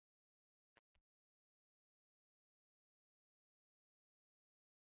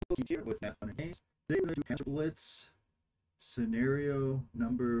here with Math Fun and Games. Today we're going to do PanzerBlitz scenario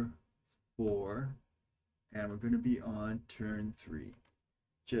number 4, and we're going to be on turn 3.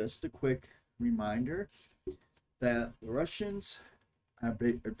 Just a quick reminder that the Russians are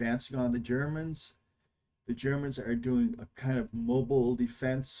advancing on the Germans. The Germans are doing a kind of mobile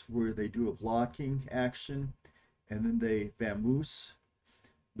defense where they do a blocking action, and then they vamoose.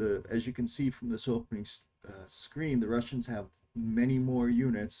 As you can see from this opening screen, the Russians have many more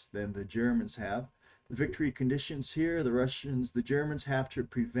units than the Germans have. The victory conditions here, the Germans have to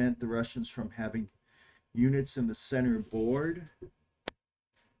prevent the Russians from having units in the center board.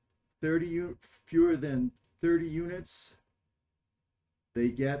 Fewer than 30 units, they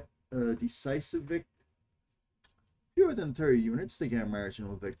get a decisive victory. Fewer than 30 units, they get a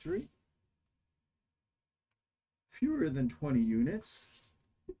marginal victory. Fewer than 20 units,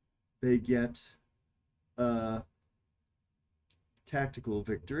 they get a tactical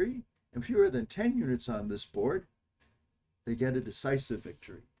victory. And fewer than 10 units on this board, they get a decisive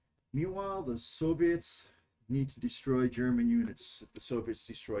victory. Meanwhile, the Soviets need to destroy German units. If the Soviets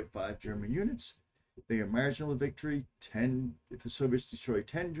destroy 5 German units, they get a marginal victory. If the Soviets destroy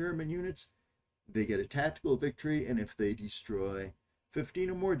 10 German units, they get a tactical victory. And if they destroy 15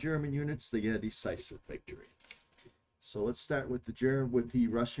 or more German units, they get a decisive victory. So let's start with the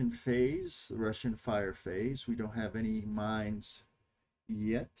Russian phase, the Russian fire phase. We don't have any mines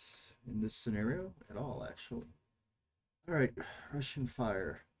yet in this scenario at all, actually. All right, Russian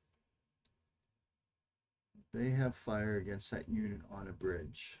fire. They have fire against that unit on a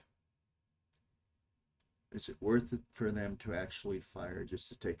bridge. Is it worth it for them to actually fire just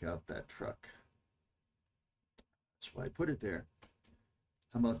to take out that truck? That's why I put it there.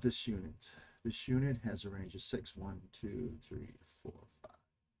 How about this unit? This unit has a range of 6, 1, 2, 3, 4, 5.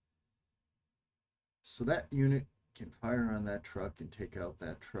 So that unit can fire on that truck and take out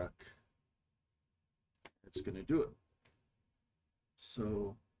that truck. It's going to do it.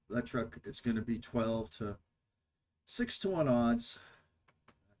 So that truck, it's going to be 6 to 1 odds.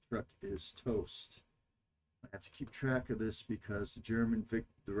 That truck is toast. I have to keep track of this because the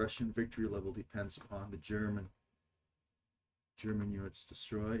Russian victory level depends upon the German units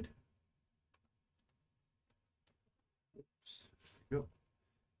destroyed. Oops, there we go.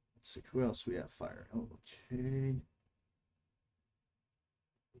 Let's see who else we have fire. Okay.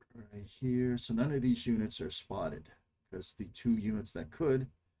 Right here. So none of these units are spotted because the 2 units that could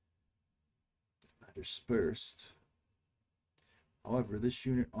are dispersed. However, this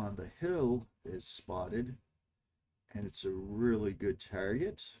unit on the hill is spotted, and it's a really good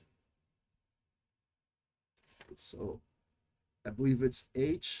target. So I believe it's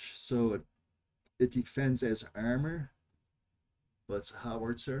H, so it defends as armor. But it's a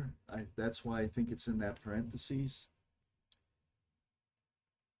howitzer. That's why I think it's in that parentheses.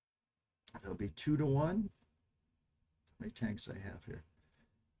 It'll be 2 to 1. How many tanks I have here?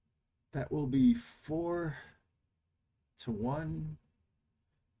 That will be 4 to 1.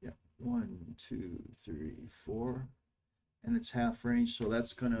 Yep, 1, 2, 3, 4. And it's half range, so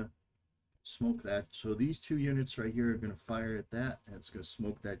that's gonna smoke that. So these 2 units right here are gonna fire at that, and it's gonna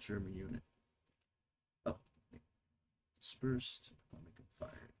smoke that German unit. Oh, dispersed. I'll make them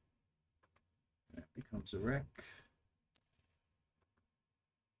fire. That becomes a wreck.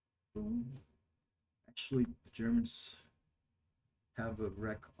 Boom. Actually, the Germans have a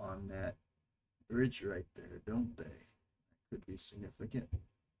wreck on that bridge right there, don't they? That could be significant.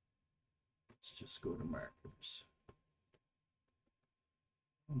 Let's just go to markers.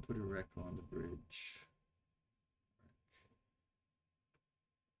 I'll put a wreck on the bridge.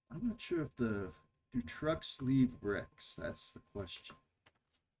 I'm not sure if do trucks leave wrecks? That's the question.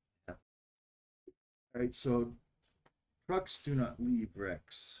 Yeah. All right, so trucks do not leave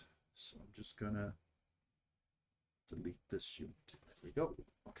wrecks. So I'm just gonna delete this unit. There we go.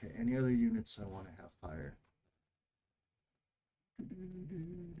 Okay, any other units I want to have fire?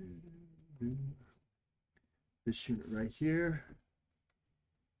 This unit right here.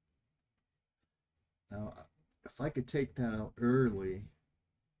 Now, if I could take that out early,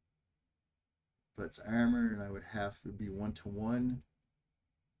 but it's armor and I would have to be 1 to 1.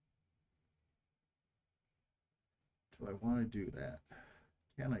 Do I want to do that?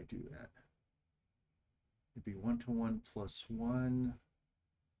 Can I do that? It'd be 1 to 1 plus 1.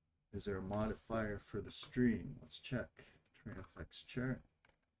 Is there a modifier for the stream? Let's check. Terrain effects chart.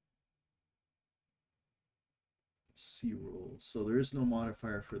 C rules. So there is no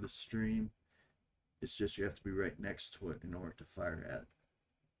modifier for the stream. It's just you have to be right next to it in order to fire at it.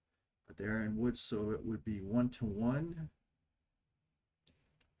 But they're in wood, so it would be 1 to 1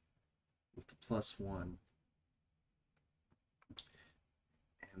 with the plus 1.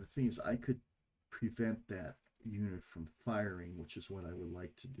 And the thing is, I could prevent that unit from firing, which is what I would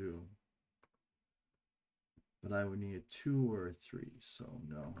like to do. But I would need a 2 or a 3, so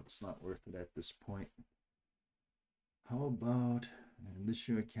no, it's not worth it at this point. How about, and this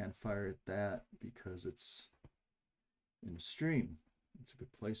unit can't fire at that because it's in a stream. It's a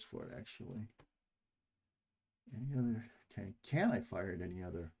good place for it, actually. Any other, can I fire at any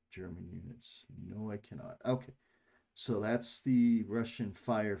other German units? No, I cannot. Okay, so that's the Russian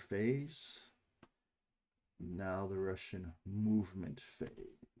fire phase. Now the Russian movement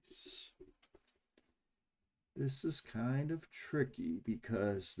phase. This is kind of tricky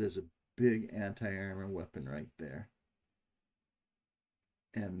because there's a big anti-armor weapon right there.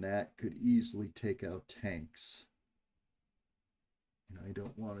 And that could easily take out tanks. And I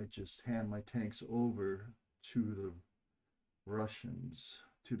don't want to just hand my tanks over to the Russians,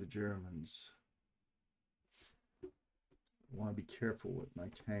 to the Germans. I want to be careful with my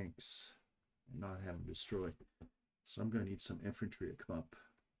tanks and not have them destroyed. So I'm going to need some infantry to come up.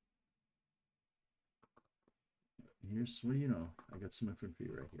 Here's, what do you know? I got some infantry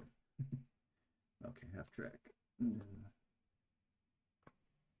right here. Okay, half track.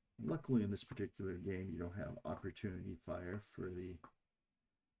 Luckily, in this particular game, you don't have opportunity fire for the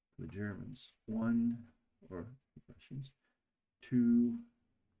Germans. 1, or Russians, 2,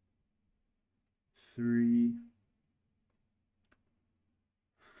 3,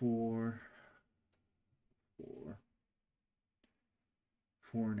 4,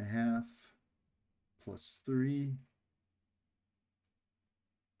 4.5, plus 3,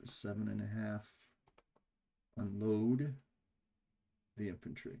 7.5. Unload the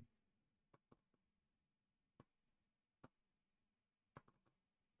infantry.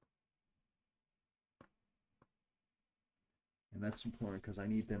 And that's important because I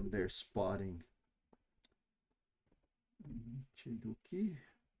need them there spotting. Chidoki.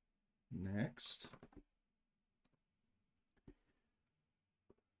 Next.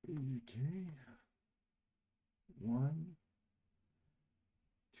 Okay. 1,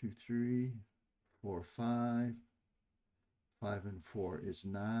 2, 3, 4, 5. 5 and 4 is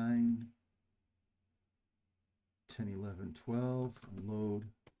 9. 10, 11, 12. Unload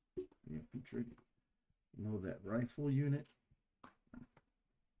the infantry. Load that rifle unit.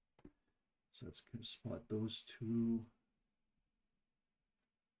 So let's spot those 2.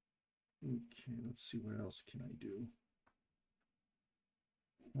 Okay, let's see what else can I do.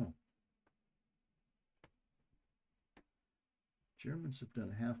 Oh. Germans have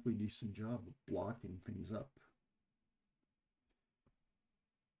done a halfway decent job of blocking things up.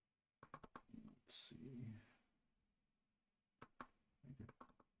 Let's see.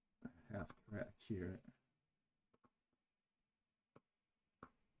 Half track here.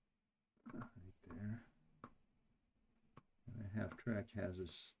 Right there. And a half track has a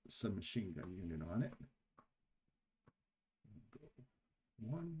submachine gun unit on it. Go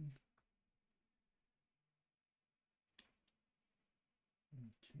 1.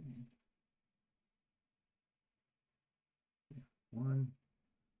 Okay. Yeah, 1.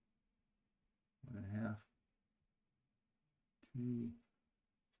 1.5. 2,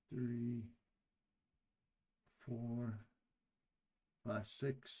 3, 4, 5,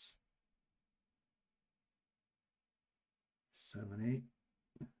 6, 7, 8.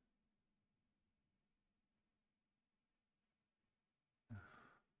 I'm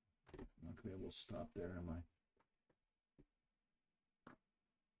not gonna be able to stop there, am I?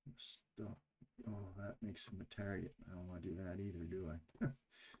 Stop. Oh, that makes him a target. I don't want to do that either, do I?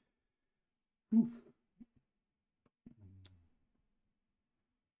 Whew.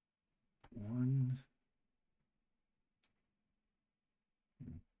 1.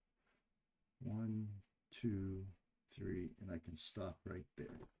 1, 2, 3, and I can stop right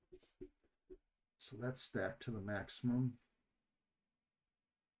there. So that's stacked to the maximum.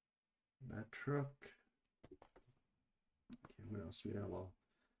 That truck. Okay, what else we have? All.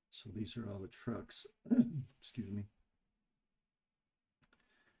 So these are all the trucks. Excuse me.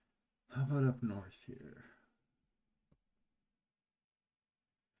 How about up north here?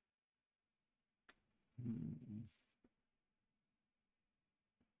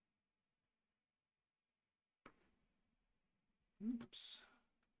 Oops.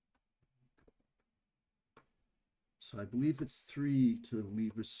 So I believe it's 3 to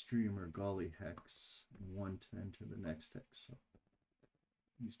leave a stream or gully hex, and 1 to enter the next hex. So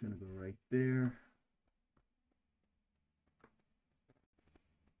he's going to go right there.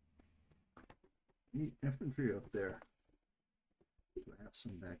 Neat infantry up there. Do I have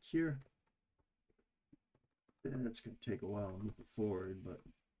some back here? It's going to take a while to move it forward, but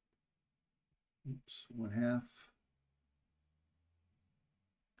oops, 1/2.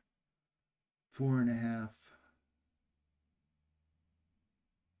 4.5,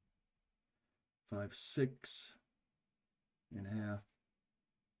 5, 6.5,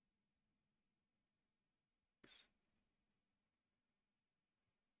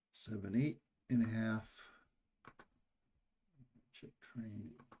 7, 8.5. Check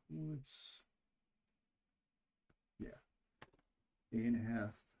train woods. Yeah,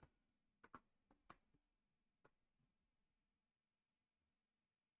 8.5.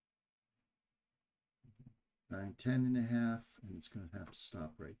 9, 10.5, and it's going to have to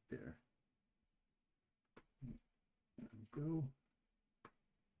stop right there. There we go.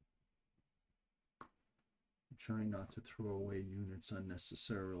 I'm trying not to throw away units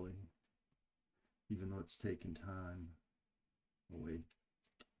unnecessarily, even though it's taken time. Oh, wait.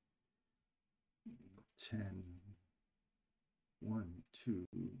 10, 1, 2,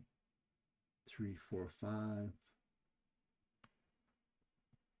 3, 4, 5,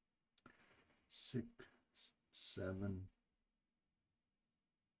 6, 7,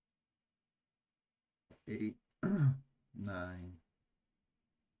 8, 9,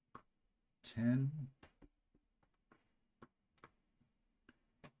 10.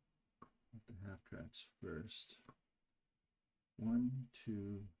 Put the half tracks first. 1,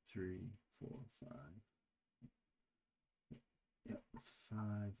 2, 3, 4, 5. Yep,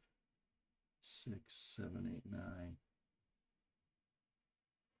 5, 6, 7, 8, 9,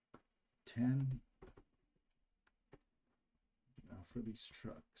 10. Now for these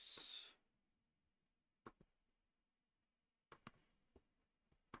trucks.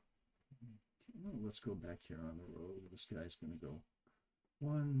 Well, let's go back here on the road. This guy's going to go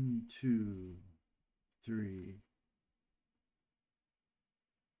 1, 2, 3,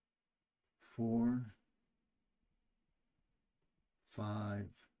 4, 5,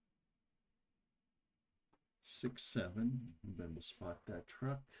 6, 7. And then we'll spot that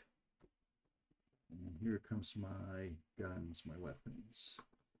truck. And here comes my guns, my weapons.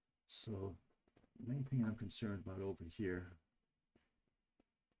 So the main thing I'm concerned about over here.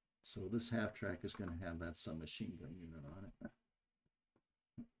 So this half track is going to have that submachine gun unit on it.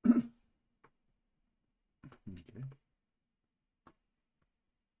 Okay.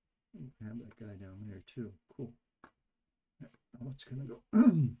 We have that guy down there too. Cool. Now it's going to go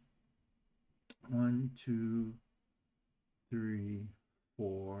 1, 2, 3,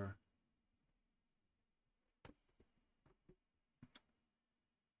 4.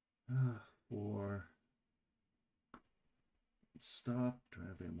 Four. Stop. Do I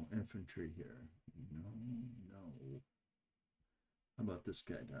have any more infantry here? No, no. How about this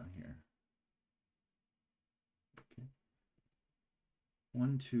guy down here? Okay.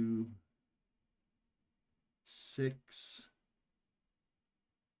 1, 2, 6,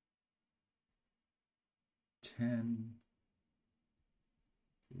 10,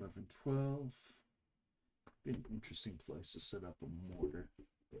 11, 12. Be an interesting place to set up a mortar.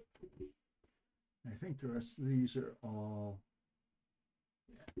 I think the rest of these are all,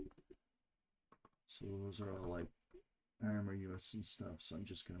 yeah. So those are all like armor units and stuff. So I'm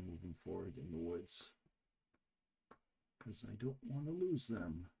just going to move them forward in the woods because I don't want to lose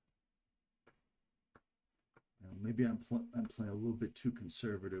them. Maybe I'm playing a little bit too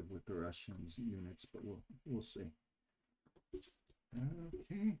conservative with the Russians units, but we'll see.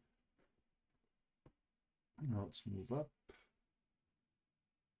 Okay. Now let's move up.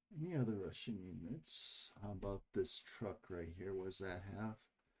 Any other Russian units? How about this truck right here? What does that have?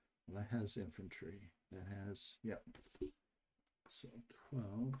 Well, that has infantry. That has, yep. So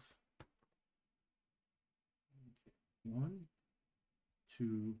 12. Okay. 1,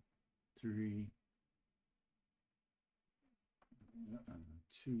 2, 3.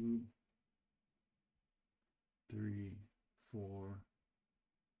 2, 3, 4,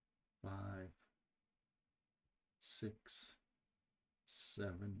 5, 6,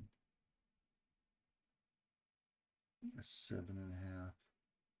 7, 7.5,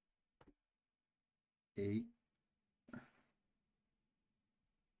 8,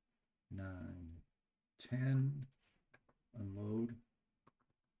 9, 10. Unload.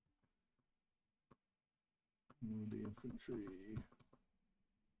 Load the infantry.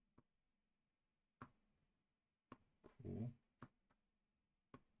 Cool.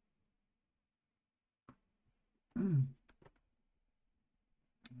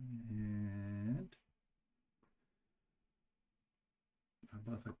 And how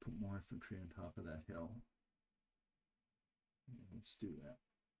about if I put more infantry on top of that hill? Yeah, let's do that.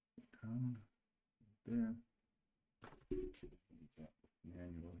 Down there. Okay, that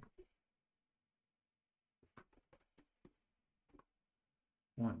manually.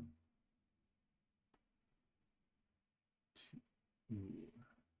 1, 2,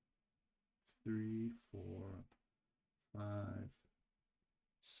 3, 4, 5,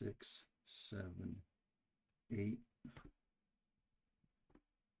 6, 7, 8,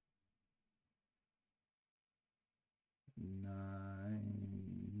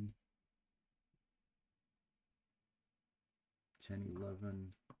 9, 10,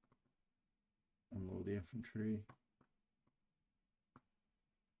 11. Unload the infantry.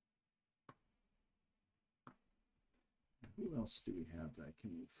 Who else do we have that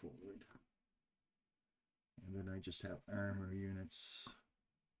can move forward? And then I just have armor units.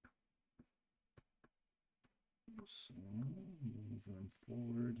 So move them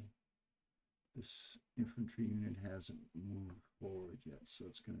forward. This infantry unit hasn't moved forward yet, so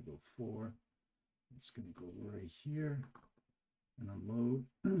it's going to go 4. It's going to go right here and unload.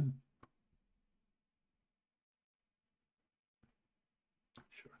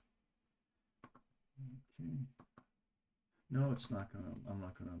 Sure. Okay. No, it's not going to, I'm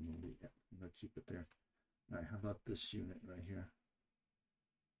not going to unload it yet. I'm going to keep it there. All right, how about this unit right here?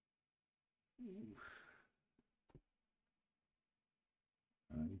 Ooh.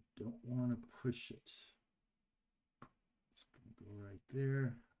 I don't want to push it. It's going to go right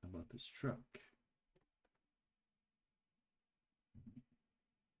there. How about this truck?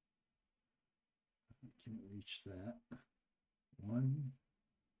 I can't reach that. 1,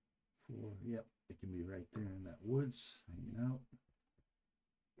 4. Yep, it can be right there in that woods, hanging out.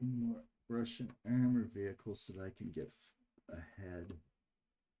 Any more Russian armor vehicles that I can get ahead?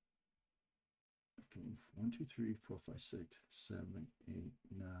 I can move 1, 2, 3, 4, 5, 6, 7, 8,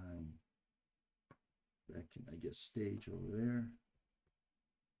 9. That can, I guess, stage over there.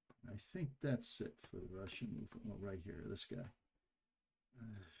 I think that's it for the Russian movement. Well, right here, this guy.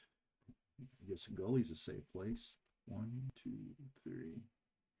 I guess a gully's a safe place. 1, 2, 3,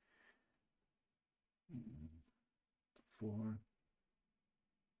 4,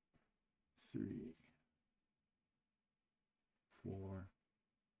 3, 4.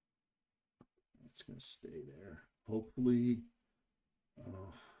 It's going to stay there. Hopefully,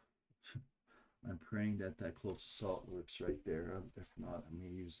 I'm praying that that close assault works right there. If not, I may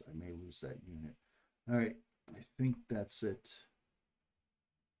lose that unit. All right, I think that's it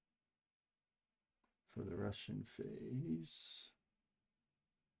for the Russian phase.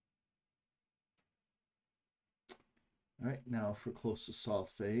 All right, now for close assault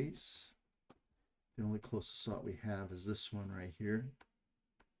phase. The only close assault we have is this one right here.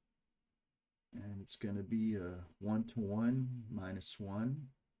 And it's going to be a 1-to-1 -1.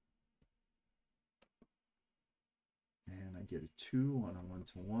 And I get a 2 on a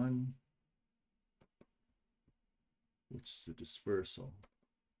 1-to-1, which is a dispersal.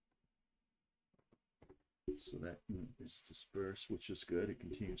 So that unit is dispersed, which is good. It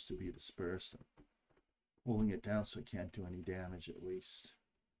continues to be dispersed. I'm holding it down so it can't do any damage at least.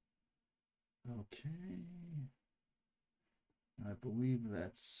 Okay. I believe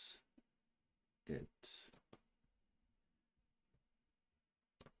that's it.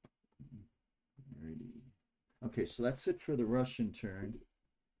 Alrighty. Okay, so that's it for the Russian turn.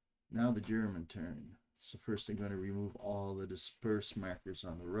 Now the German turn. So first I'm going to remove all the dispersed markers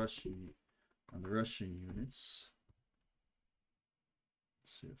on the Russian units.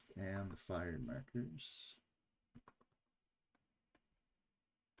 Let's see if, and the fired markers.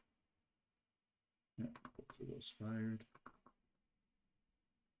 Yeah, both of those fired.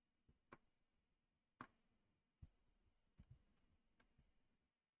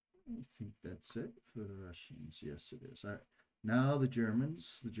 I think that's it for the Russians. Yes, it is. All right. Now the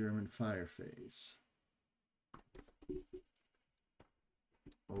Germans, the German fire phase.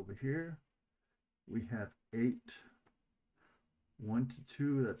 Over here, we have 8, 1 to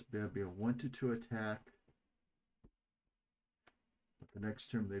 2. That's going to be a 1 to 2 attack. But the next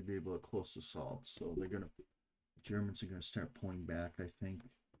turn they'd be able to close assault. So they're going to, the Germans are going to start pulling back, I think.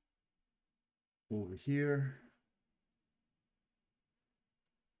 Over here,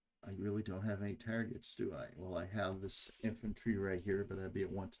 I really don't have any targets, do I? Well, I have this infantry right here, but that'd be a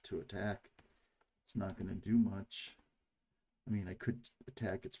 1 to 2 attack. It's not going to do much. I mean, I could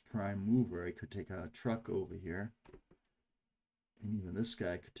attack its prime mover. I could take out a truck over here. And even this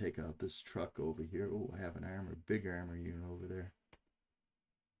guy could take out this truck over here. Oh, I have an big armor unit over there.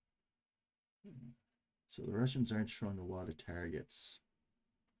 So the Russians aren't showing a lot of targets.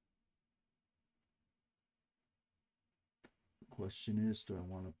 The question is, do I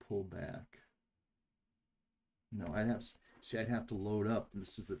want to pull back? No, I'd have to load up. And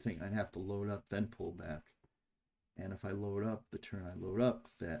this is the thing. I'd have to load up, then pull back. And if I load up, the turn I load up,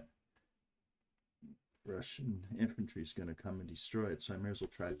 that Russian infantry is going to come and destroy it. So I may as well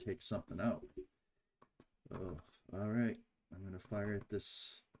try to take something out. Oh, all right. I'm going to fire at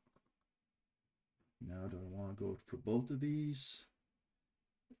this Now do I want to go for both of these?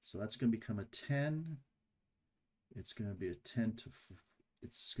 So that's going to become a 10. It's going to be a 10 to,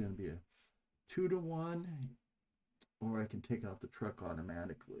 it's going to be a 2 to 1, or I can take out the truck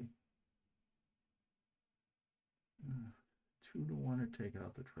automatically. 2 to 1 or take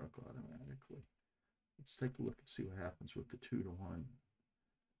out the truck automatically. Let's take a look and see what happens with the 2 to 1.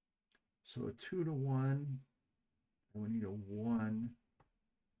 So a 2 to 1, and we need a 1.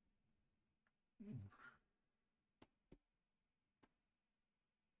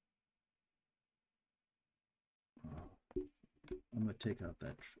 Oh, I'm gonna take out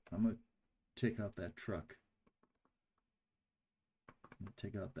that. I'm gonna take out that truck. I'm gonna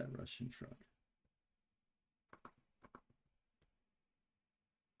take out that Russian truck.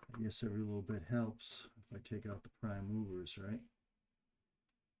 I guess every little bit helps if I take out the prime movers, right?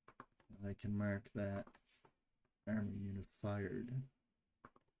 And I can mark that army unit fired.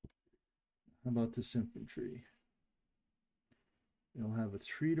 How about this infantry? It'll have a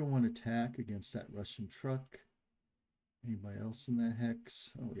 3 to 1 attack against that Russian truck. Anybody else in that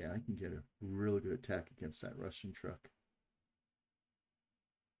hex? Oh yeah, I can get a really good attack against that Russian truck.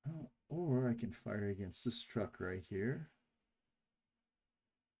 Oh, or I can fire against this truck right here.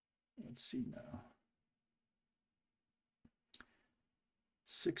 Let's see now.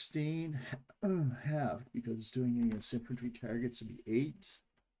 16 halved because it's doing it against infantry targets. It'd be 8.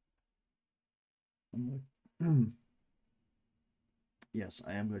 I'm gonna, yes,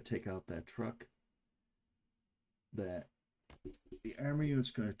 I am going to take out that truck. That the army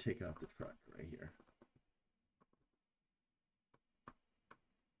unit's going to take out the truck right here.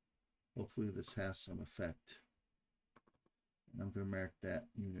 Hopefully this has some effect. And I'm going to mark that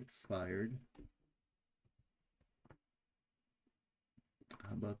unit fired.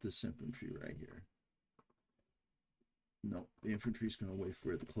 How about this infantry right here? No, the infantry is going to wait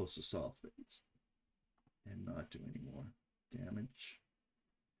for the close assault phase and not do any more damage.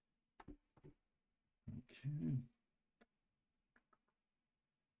 Okay.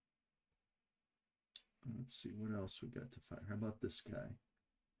 Let's see what else we got to fire. How about this guy?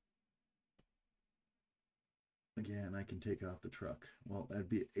 Again, I can take out the truck. Well, that'd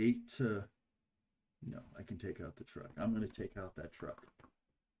be 8 to... No, I can take out the truck. I'm going to take out that truck.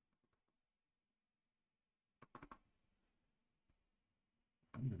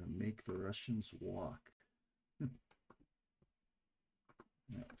 I'm going to make the Russians walk. That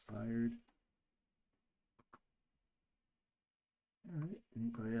fired. All right,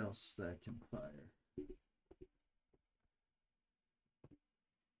 anybody else that can fire?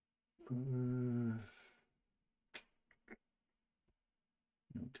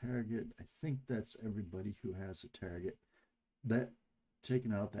 No target. I think that's everybody who has a target. That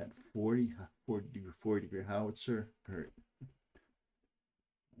taking out that 40 degree howitzer hurt.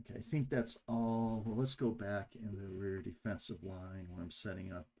 Okay, I think that's all. Well, let's go back in the rear defensive line where I'm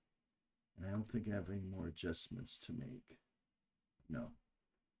setting up. And I don't think I have any more adjustments to make. No.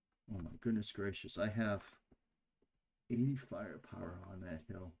 Oh my goodness gracious. I have 80 firepower on that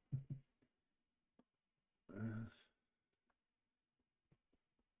hill.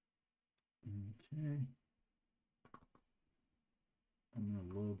 Okay. I'm going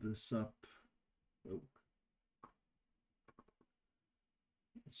to load this up. Oh.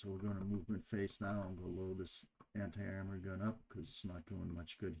 So we're going to movement phase now. I'm going to load this anti-armor gun up because it's not doing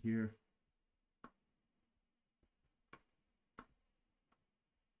much good here.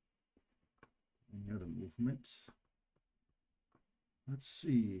 Any other movement? Let's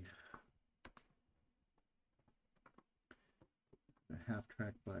see. The half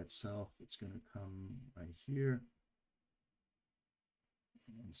track by itself, it's going to come right here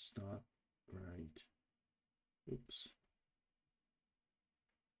and stop right. Oops.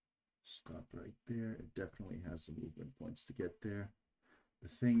 Stop right there. It definitely has the movement points to get there. The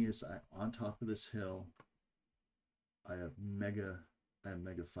thing is, on top of this hill, I have mega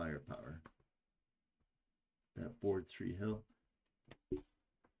firepower. That board 3 hill.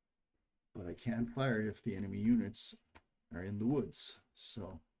 But I can fire if the enemy units are in the woods.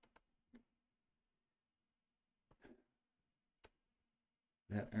 So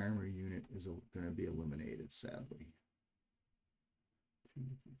that armor unit is going to be eliminated, sadly. 2,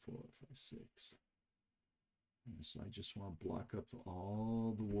 3, 4, 5, 6. And so I just want to block up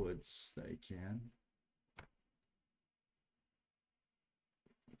all the woods that I can.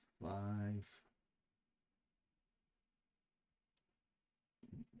 5.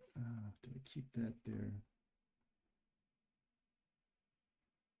 Do I keep that there?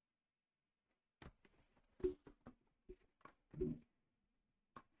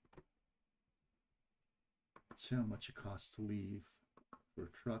 Let's see how much it costs to leave, for a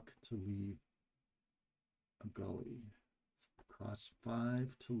truck to leave a gully. Costs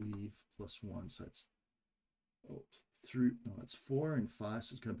 5 to leave plus 1, so that's it's 4 and 5,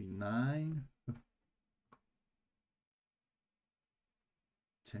 so it's going to be 9,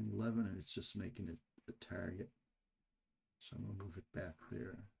 10, 11, and it's just making it a target. So I'm going to move it back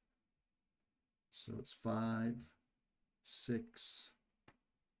there. So it's 5, 6,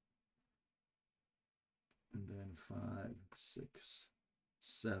 and then 5, 6,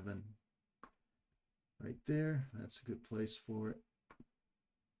 7. Right there, that's a good place for it.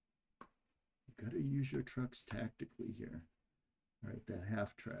 You got to use your trucks tactically here. All right, that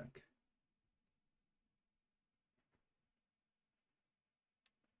half track.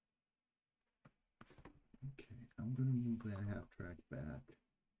 Okay, I'm going to move that half track back.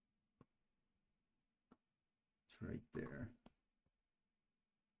 It's right there.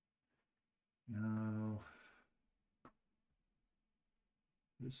 Now,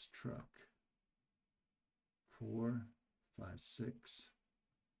 this truck. 4, 5, 6,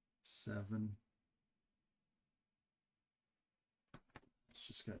 7. It's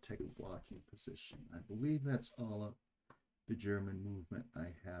just going to take a blocking position. I believe that's all of the German movement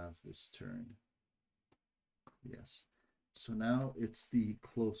I have this turn. Yes. So now it's the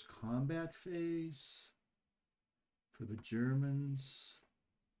close combat phase for the Germans.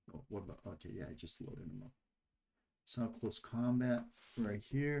 Oh, what about, okay, yeah, I just loaded them up. So close combat right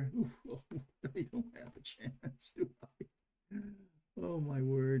here. Ooh, oh, I don't have a chance, do I? Oh my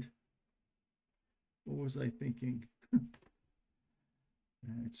word. What was I thinking?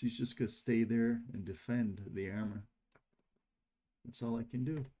 He's just going to stay there and defend the armor. That's all I can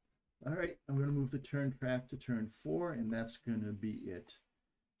do. All right, I'm going to move the turn track to turn 4, and that's going to be it.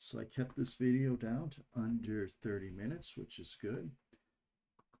 So I kept this video down to under 30 minutes, which is good.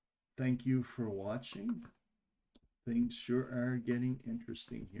 Thank you for watching. Things sure are getting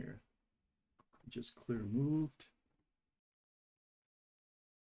interesting here. Just clear moved.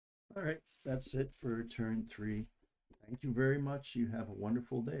 All right, that's it for turn 3. Thank you very much. You have a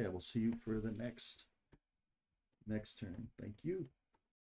wonderful day. I will see you for the next turn. Thank you.